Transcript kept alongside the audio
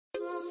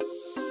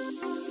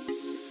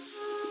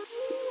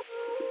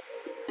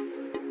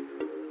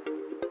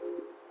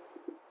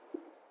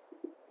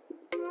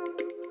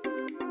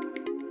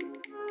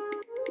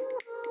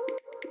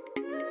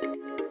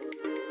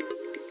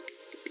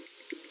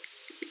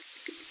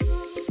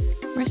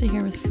Murissa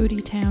here with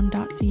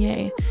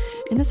FoodieTown.ca.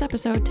 In this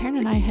episode, Taryn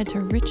and I head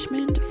to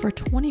Richmond for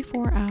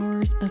 24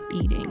 hours of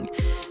eating.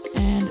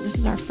 And this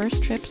is our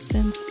first trip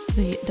since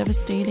the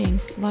devastating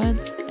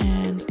floods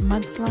and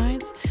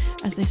mudslides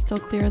as they still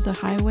clear the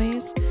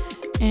highways.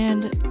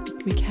 And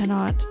we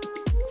cannot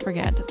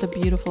forget the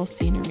beautiful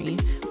scenery.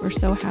 We're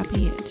so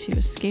happy to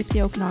escape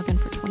the Okanagan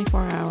for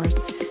 24 hours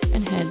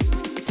and head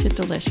to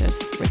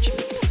delicious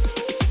Richmond.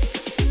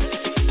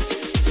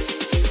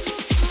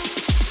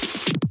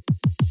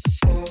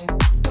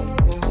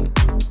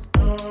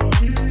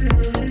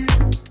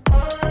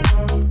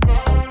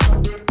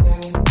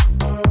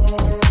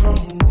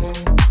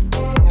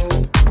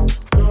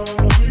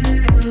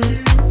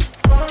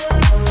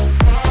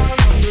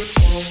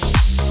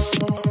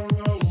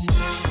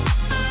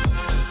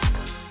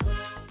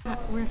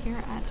 We're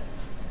here at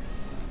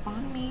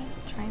Wanderfull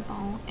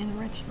Traveler in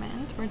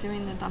Richmond. We're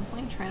doing the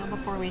dumpling trail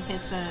before we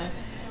hit the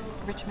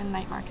Richmond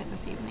night market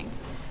this evening.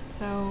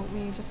 So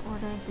we just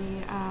ordered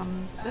the,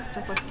 this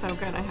just looks so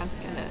good, I had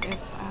to get it.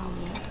 It's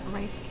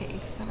rice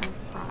cakes that are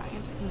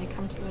fried and they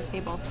come to the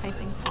table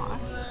piping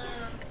hot.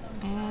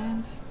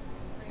 And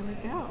here we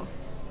go.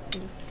 You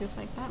just scoop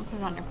like that and put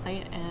it on your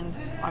plate, and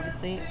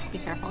obviously be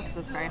careful because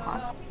it's very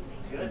hot.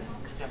 Good.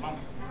 Yeah, Mum.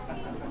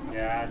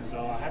 Yeah,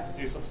 so I had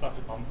to do some stuff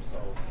with Mum, so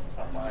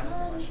stuff like that. So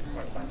my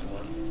first bunch of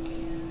work.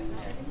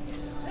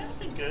 Yeah, it's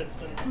been good.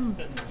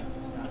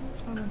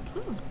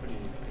 It's pretty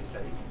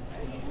steady.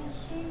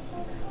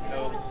 So,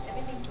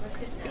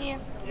 Crispy.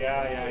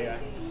 Yeah.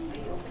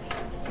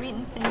 Sweet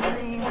and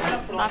savory.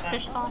 That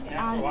fish sauce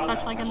adds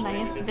such like a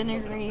nice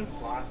vinegary,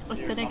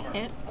 acidic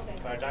hit.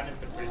 Our dining's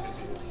been pretty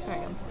busy.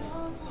 Very good.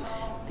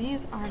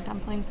 These are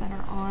dumplings that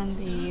are on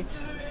the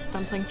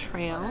dumpling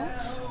trail.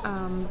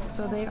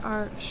 So they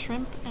are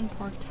shrimp and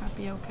pork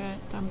tapioca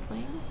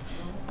dumplings.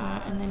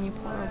 And then you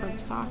pour over the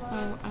sauce.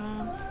 So,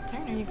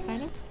 Taryn, are you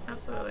excited?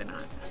 Absolutely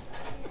not.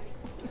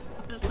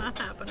 It's not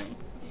happening.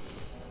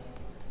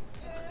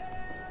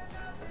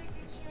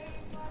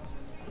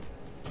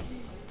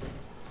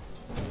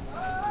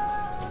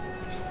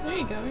 There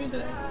you go, you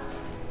did it.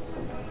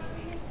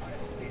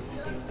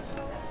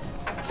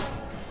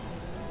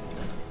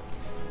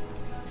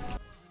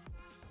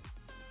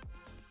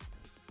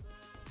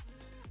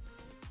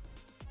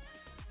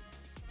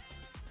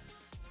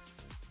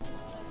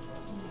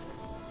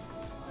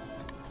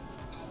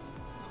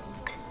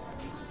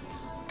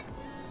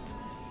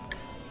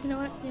 You know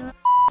what? You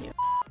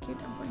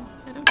dumpling.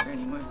 I don't care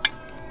anymore.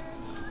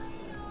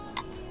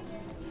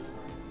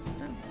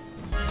 Done.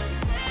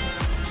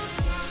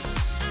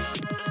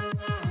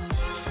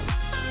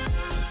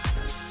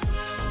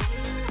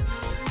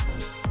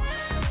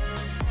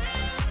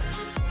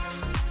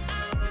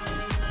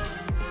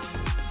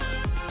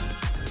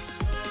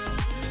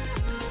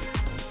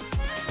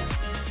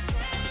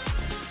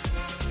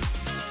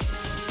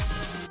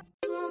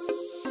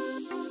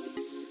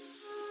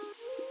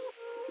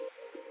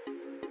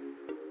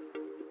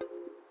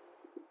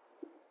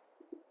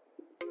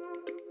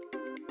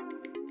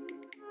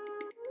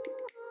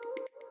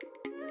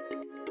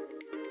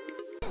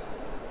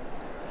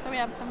 So we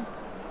have some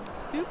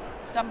soup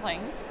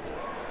dumplings.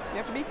 You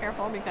have to be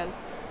careful because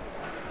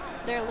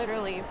they're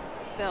literally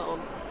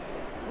filled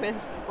with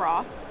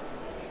broth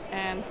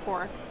and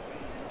pork.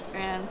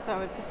 And so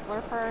it's a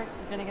slurper.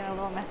 You're gonna get a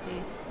little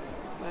messy,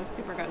 but it's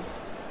super good.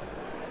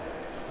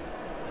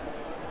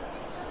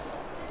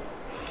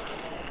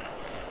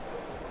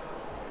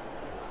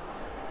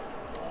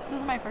 This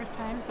is my first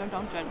time, so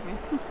don't judge me.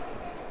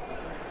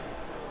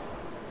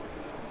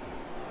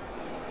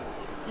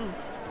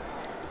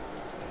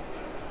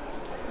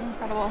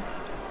 Incredible.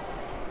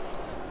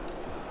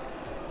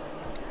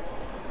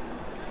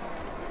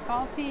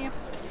 Salty.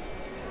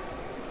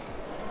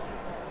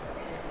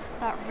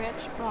 That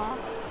rich broth.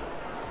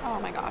 Oh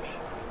my gosh.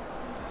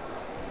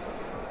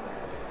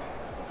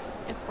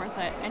 It's worth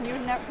it. And you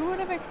would never, who would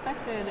have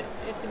expected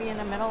it to be in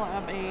the middle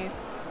of a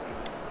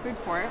food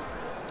court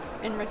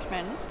in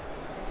Richmond?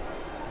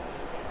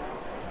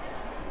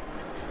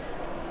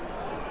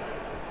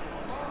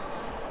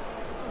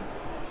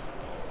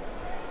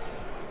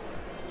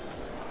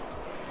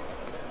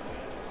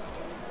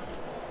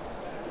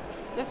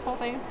 This whole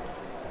thing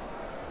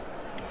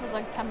was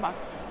like $10.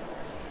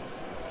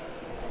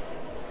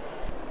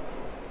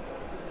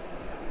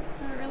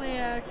 It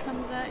really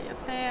comes at you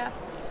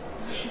fast.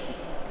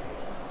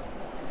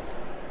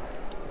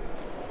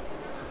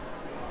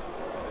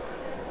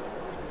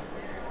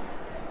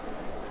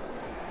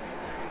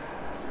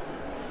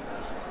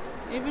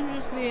 Even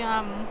just the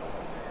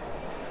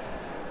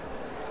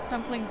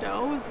dumpling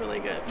dough is really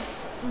good.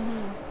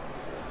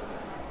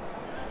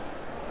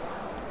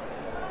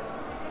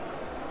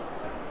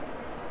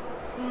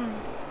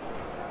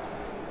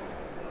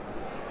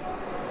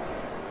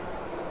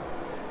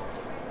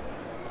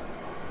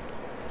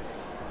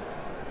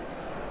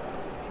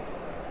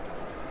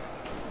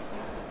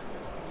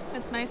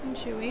 It's nice and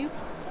chewy.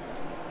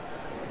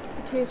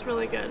 It tastes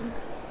really good.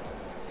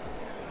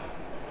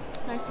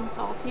 Nice and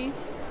salty.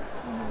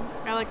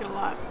 I like it a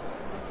lot.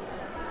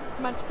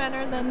 much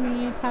better than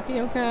the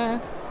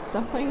tapioca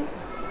dumplings.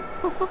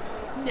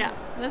 Yeah,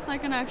 this I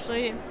can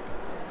actually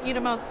eat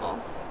a mouthful.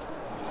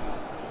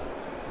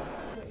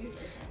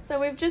 So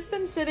we've just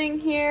been sitting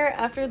here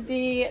after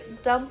the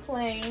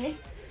dumpling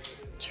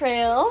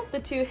trail, the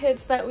 2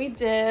 hits that we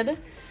did.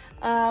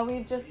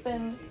 We've just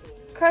been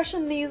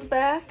crushing these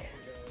back.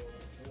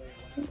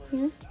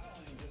 We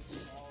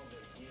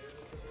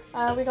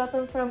got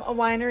them from a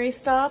winery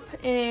stop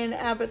in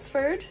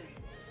Abbotsford,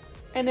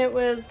 and it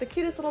was the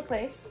cutest little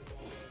place.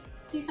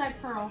 Seaside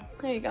Pearl.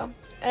 There you go.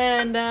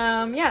 And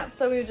yeah,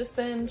 so we've just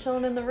been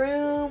chilling in the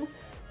room.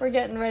 We're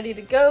getting ready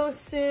to go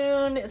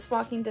soon. It's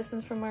walking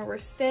distance from where we're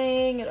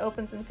staying. It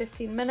opens in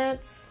 15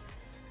 minutes.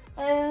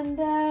 And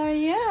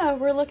yeah,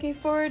 we're looking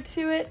forward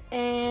to it,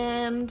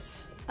 and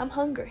I'm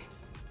hungry.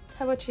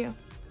 How about you?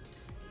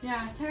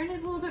 Yeah, Taryn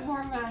is a little bit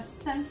more of a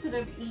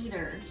sensitive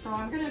eater, so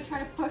I'm gonna try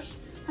to push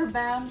her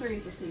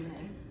boundaries this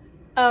evening.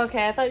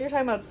 Okay, I thought you were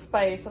talking about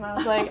spice, and I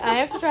was like, I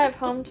have to drive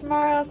home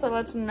tomorrow, so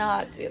let's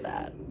not do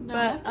that. No,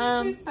 but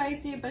nothing too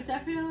spicy, but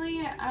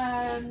definitely,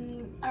 I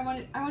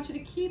want you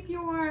to keep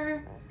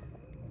your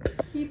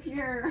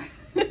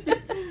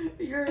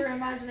your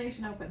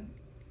imagination open.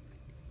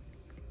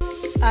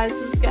 Eyes to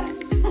the sky.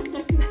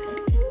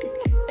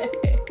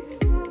 Okay.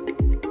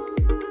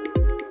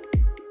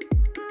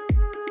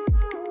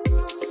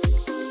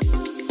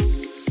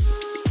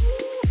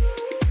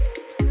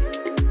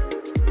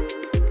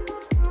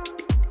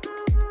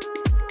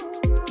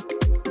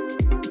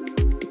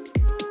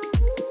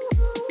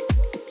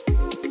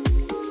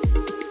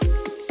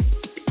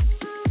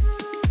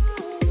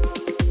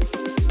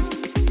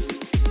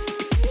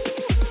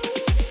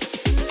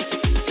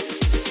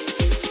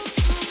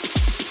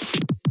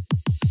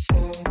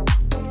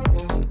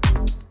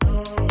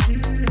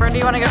 Where do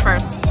you want to go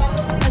first?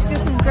 Let's get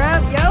some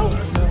grub, yo.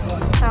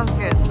 Sounds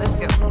good. Let's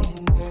go.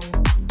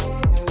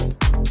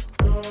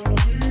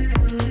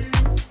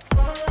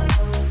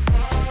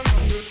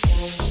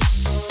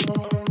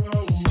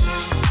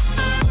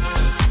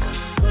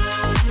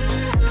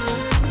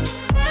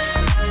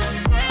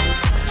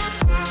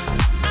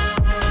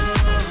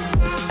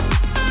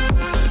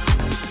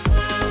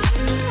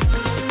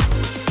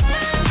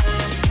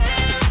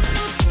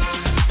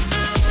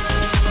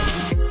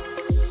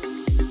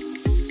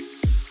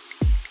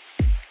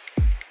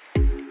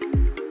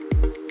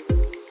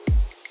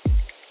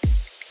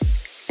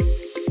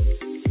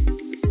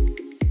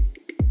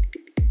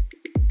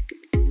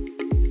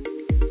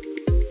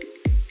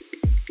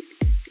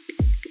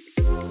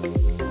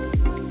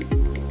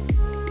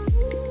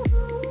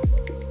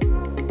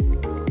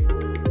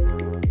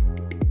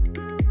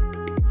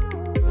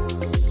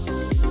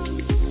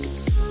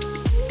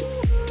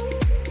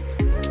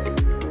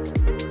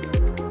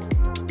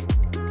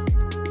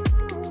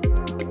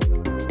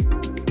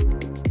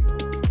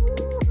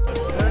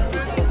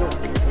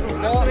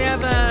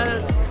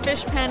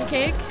 Fish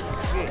pancake.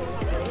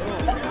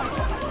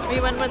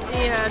 We went with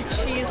the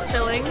cheese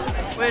filling,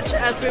 which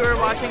as we were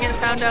watching it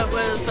found out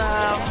was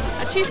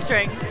a cheese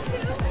string,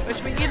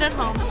 which we eat at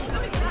home.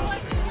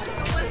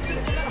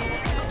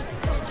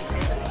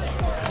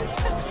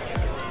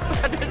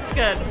 But it's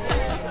good.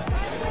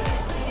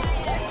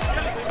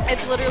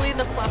 It's literally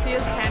the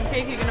fluffiest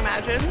pancake you can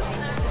imagine,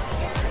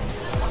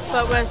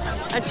 but with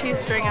a cheese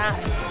string on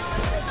it.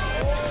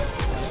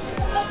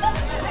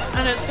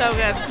 And it's so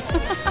good.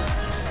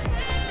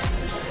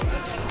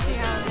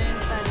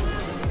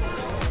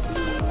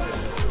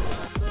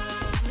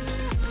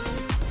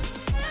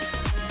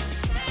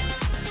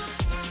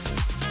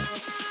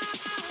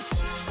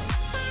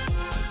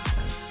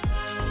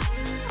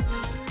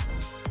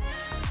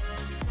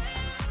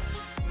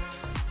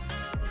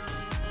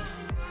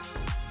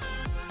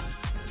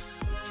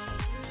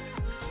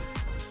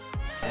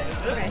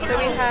 Okay, so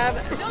we have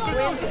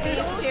squid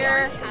feast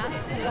here,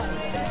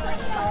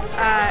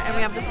 and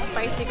we have the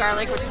spicy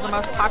garlic, which is the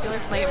most popular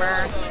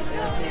flavor.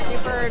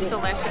 Super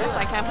delicious.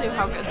 I can't believe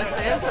how good this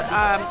is.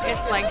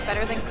 It's like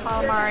better than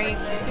calamari,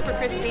 super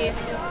crispy,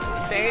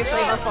 very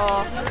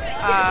flavorful.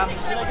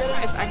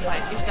 It's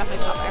excellent. You should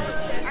definitely stop there.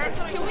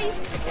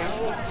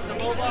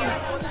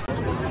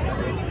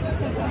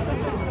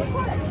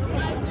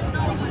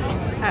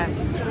 Okay.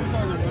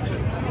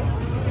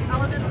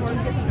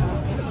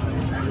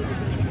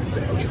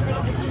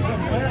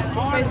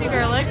 Spicy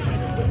garlic.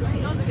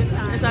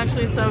 It's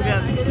actually so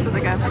good. Is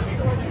it good?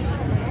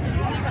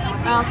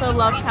 I also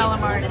love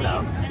calamari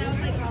though.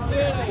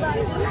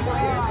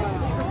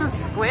 This is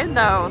squid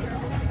though,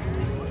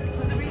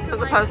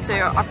 as opposed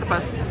to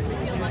octopus.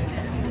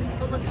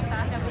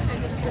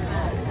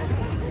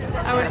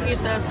 I would eat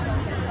this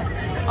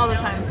all the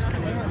time.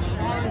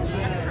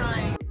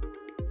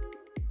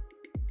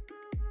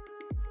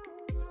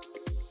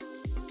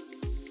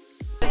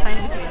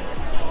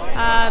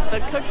 The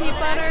cookie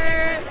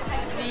butter,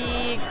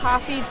 the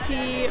coffee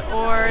tea,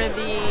 or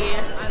the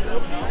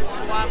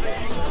guava.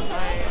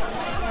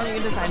 You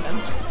can decide them.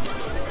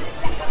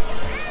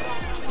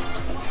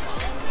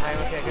 Hi,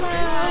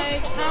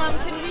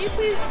 can we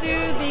please do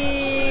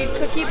the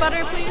cookie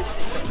butter, please?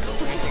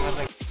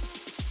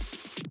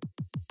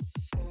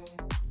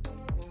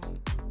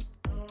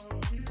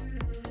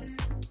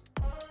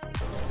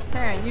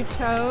 Taryn, you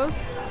chose?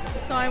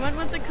 So I went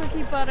with the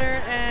cookie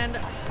butter and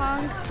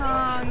Hong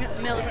Kong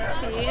milk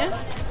tea.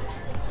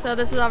 So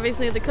this is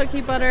obviously the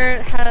cookie butter.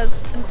 It has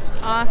an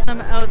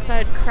awesome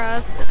outside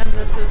crust, and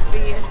this is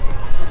the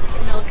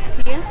milk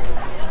tea.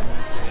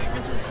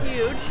 This is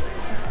huge.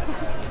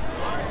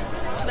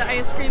 The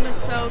ice cream is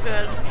so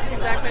good. It's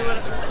exactly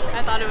what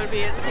I thought it would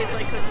be. It tastes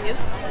like cookies.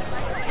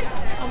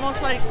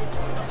 Almost like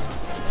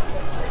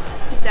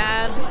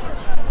Dad's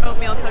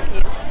oatmeal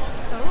cookies.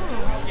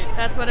 Oh.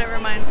 That's what it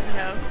reminds me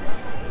of.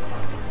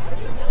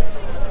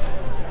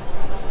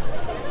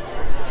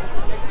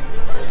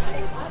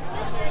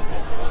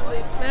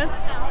 This,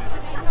 I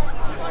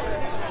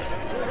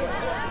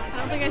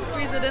don't think I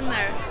squeeze it in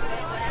there.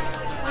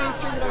 Let me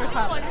squeeze it over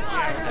top. Okay,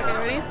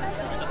 ready?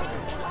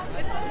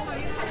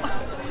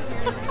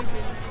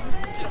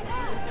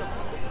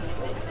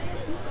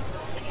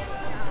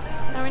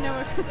 Now we know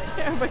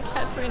what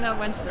Katrina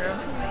went through.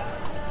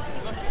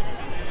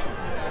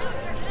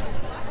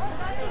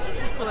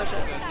 It's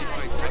delicious.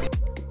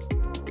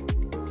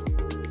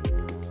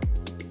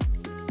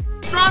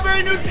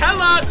 Strawberry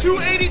Nutella,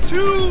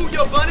 $2.82.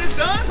 Your bun is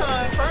done,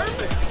 huh?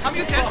 Perfect. How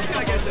many utensils can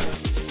I get this?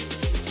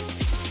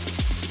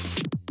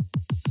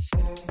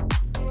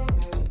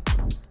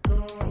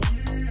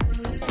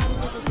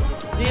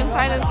 The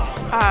inside is,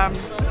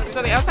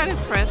 so the outside is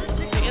crisp.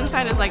 The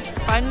inside is like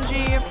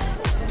spongy.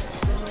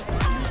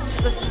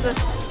 This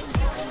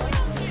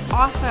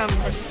awesome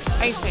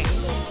icing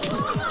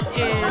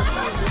is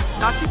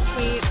not too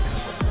sweet,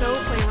 so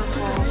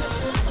flavorful.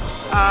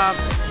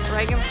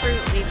 Dragon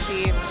fruit,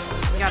 lychee.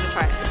 You gotta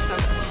try it. It's so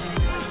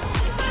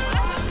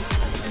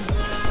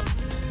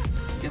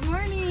good. Good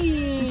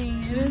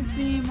morning! It is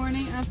the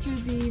morning after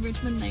the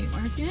Richmond night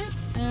market,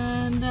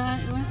 and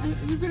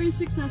it was very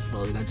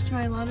successful. We got to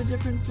try a lot of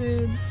different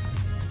foods.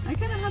 I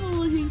kind of had a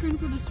little hankering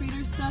for the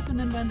sweeter stuff, and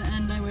then by the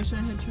end I wish I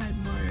had tried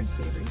more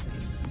savory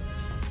things.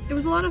 It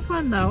was a lot of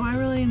fun though. I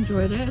really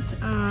enjoyed it.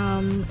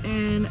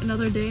 And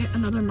another day,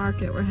 another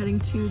market. We're heading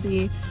to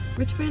the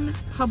Richmond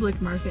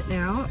Public Market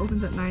now. It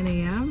opens at 9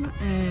 a.m.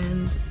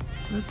 and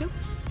let's go.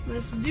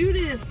 Let's do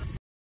this!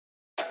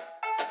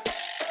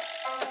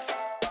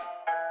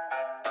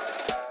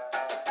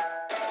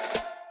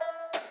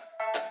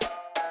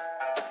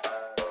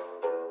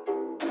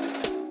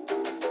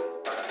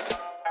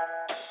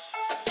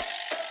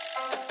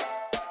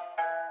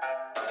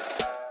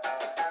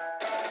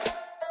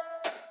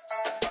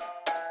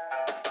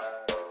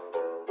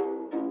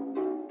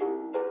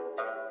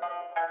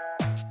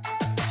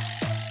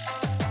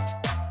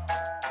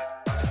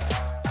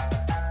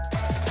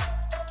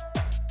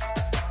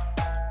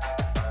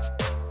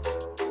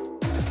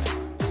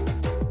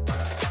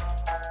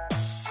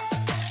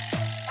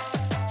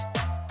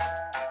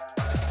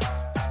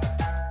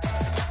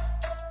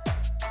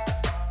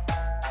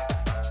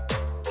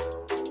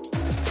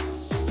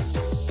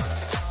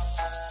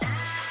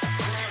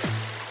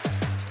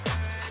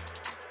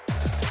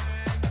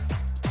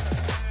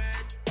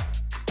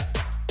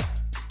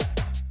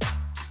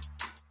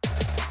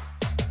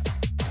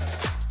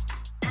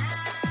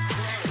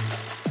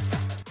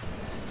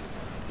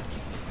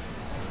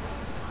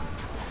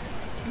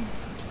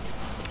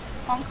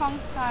 Hong Kong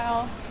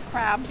style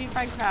crab, deep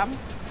fried crab.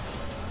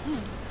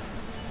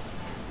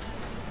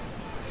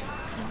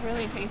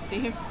 Really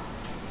tasty.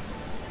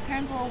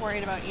 Taryn's a little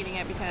worried about eating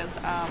it because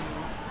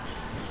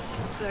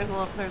there's a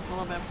little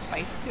bit of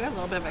spice to it, a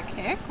little bit of a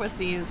kick with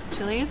these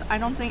chilies. I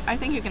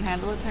think you can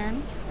handle it,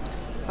 Taryn.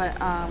 But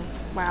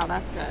wow,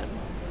 that's good.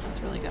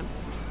 That's really good.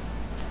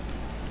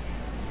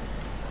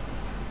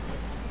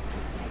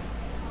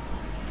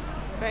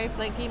 Very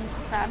flaky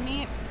crab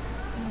meat.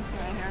 Let's go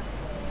right here.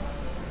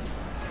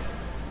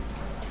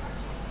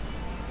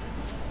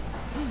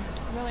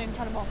 Really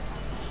incredible.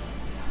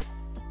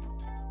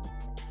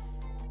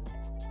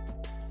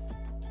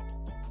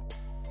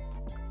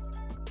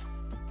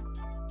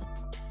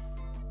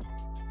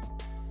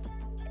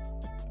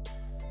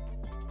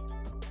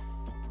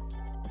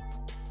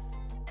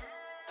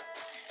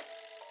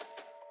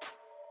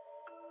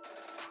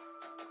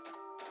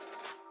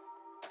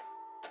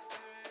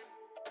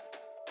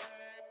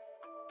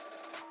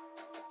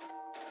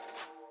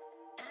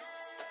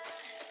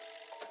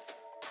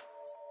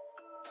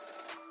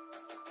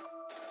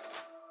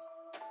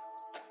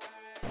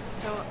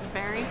 So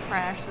very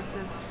fresh. This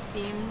is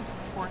steamed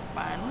pork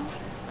bun.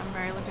 I'm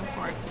very looking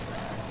forward to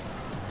this.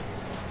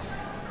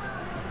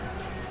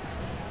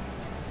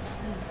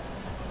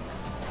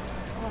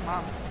 Oh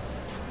wow.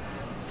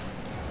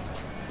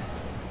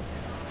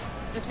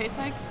 It tastes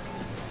like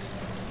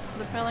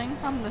the filling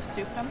from the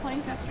soup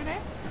dumplings yesterday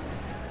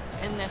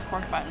in this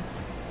pork bun.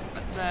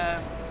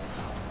 The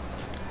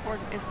pork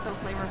is so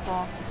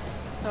flavorful,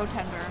 so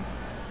tender,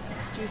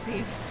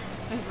 juicy.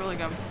 It's really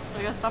good.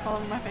 I got stuff all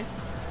over my face.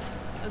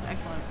 It's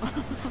excellent.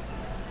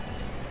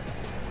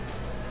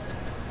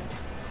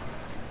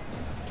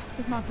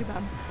 It's not too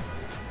bad.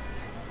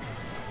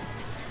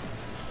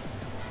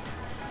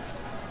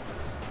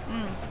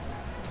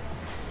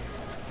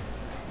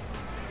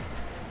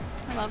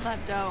 I love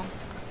that dough.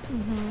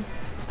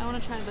 I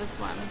want to try this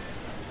one.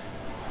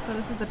 So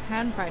this is the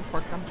pan-fried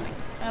pork dumpling.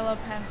 I love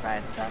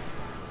pan-fried stuff.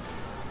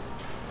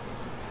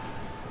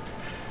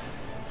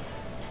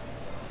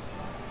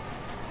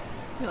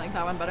 You like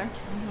that one better?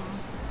 Mm-hmm.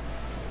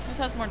 This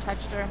has more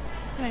texture.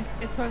 So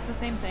it's the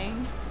same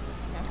thing?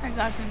 Yeah.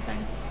 Exact same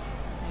thing.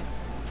 Nice.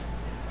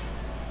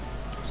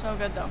 So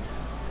good though.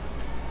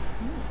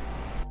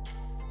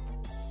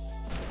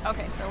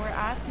 Okay, so we're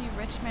at the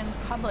Richmond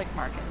Public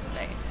Market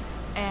today,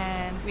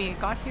 and we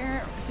got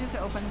here as soon as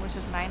it opened, which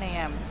is 9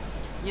 a.m.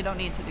 You don't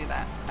need to do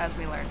that, as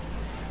we learned.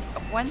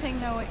 One thing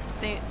though,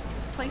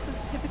 places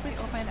typically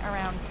open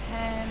around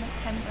 10,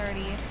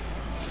 10:30.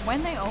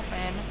 When they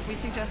open, we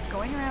suggest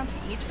going around to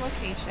each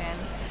location,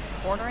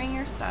 ordering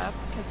your stuff,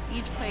 because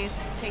each place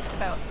takes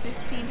about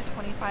 15 to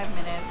 25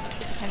 minutes,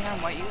 depending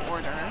on what you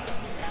order,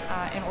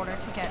 in order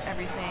to get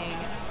everything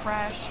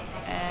fresh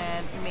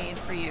and made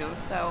for you.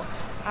 So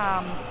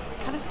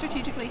kind of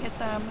strategically hit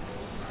them,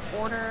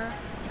 order,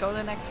 go to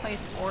the next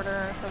place,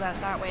 order, so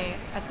that way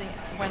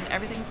when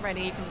everything's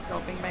ready, you can just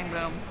go bing bang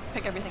boom,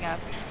 pick everything up,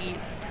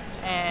 eat,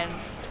 and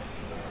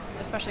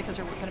especially because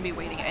you're going to be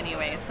waiting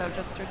anyway, so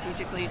just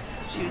strategically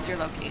choose your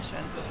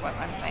locations is what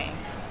I'm saying.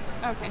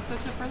 Okay, so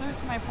to further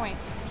to my point,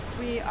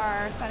 we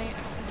are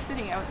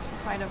sitting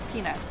outside of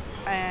Peanuts,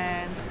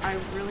 and I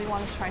really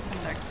want to try some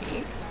of their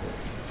cakes.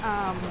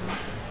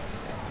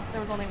 There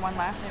was only one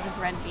left, and it was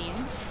red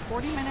bean.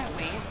 40-minute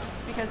wait,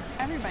 because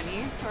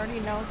everybody who already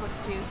knows what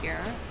to do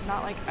here,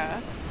 not like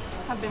us,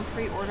 have been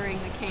pre-ordering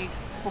the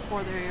cakes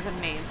before they're even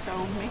made.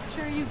 So make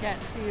sure you get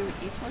to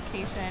each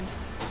location,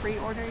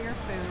 pre-order your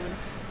food,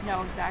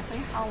 know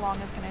exactly how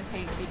long it's going to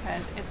take,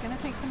 because it's going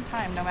to take some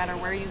time no matter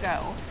where you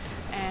go,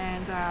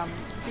 and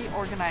be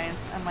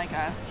organized, unlike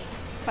us.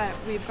 But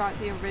we've got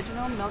the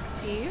original milk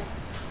tea.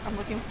 I'm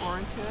looking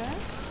forward to it.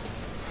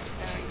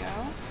 There we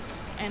go.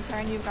 And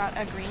Taryn, you've got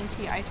a green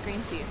tea, iced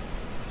green tea.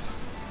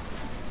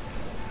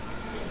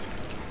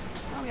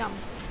 Oh, yum.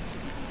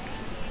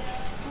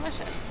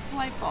 Delicious,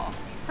 delightful,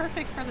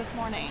 perfect for this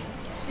morning.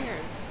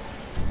 Cheers.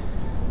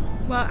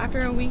 Well, after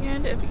a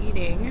weekend of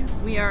eating,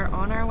 we are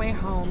on our way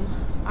home.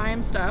 I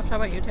am stuffed. How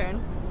about you, Taryn?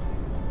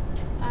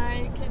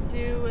 I could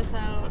do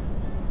without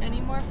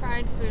any more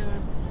fried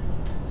foods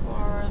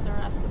for the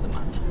rest of the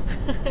month.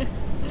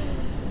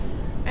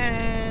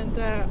 And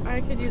I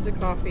could use a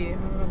coffee. I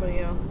don't know about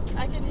you.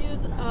 I could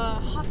use a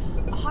hot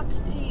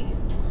tea.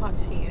 Hot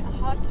tea. A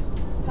hot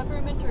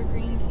peppermint or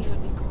green tea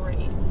would be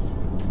great.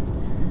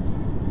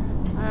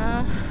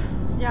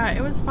 Yeah,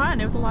 it was fun.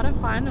 It was a lot of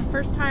fun.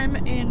 First time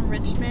in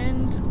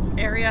Richmond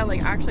area,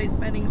 like actually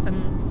spending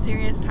some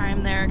serious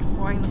time there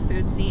exploring the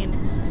food scene.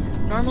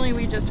 Normally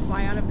we just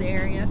fly out of the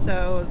area,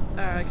 so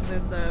because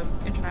there's the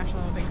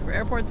International Vancouver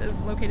Airport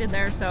is located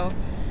there, so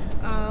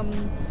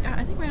yeah,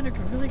 I think we had a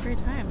really great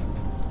time.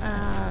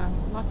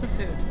 Lots of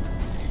food,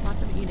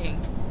 lots of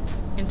eating.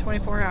 In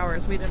 24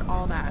 hours we did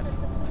all that.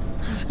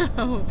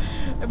 So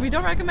we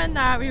don't recommend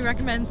that. We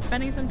recommend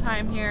spending some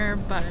time here,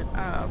 but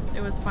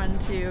it was fun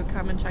to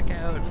come and check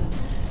out and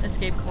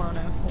escape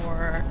Kelowna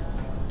for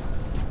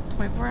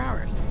 24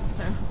 hours.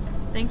 So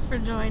thanks for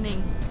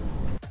joining.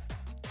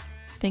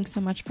 Thanks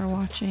so much for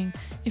watching.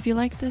 If you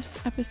like this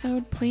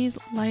episode, please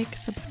like,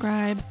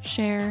 subscribe,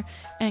 share,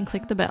 and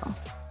click the bell.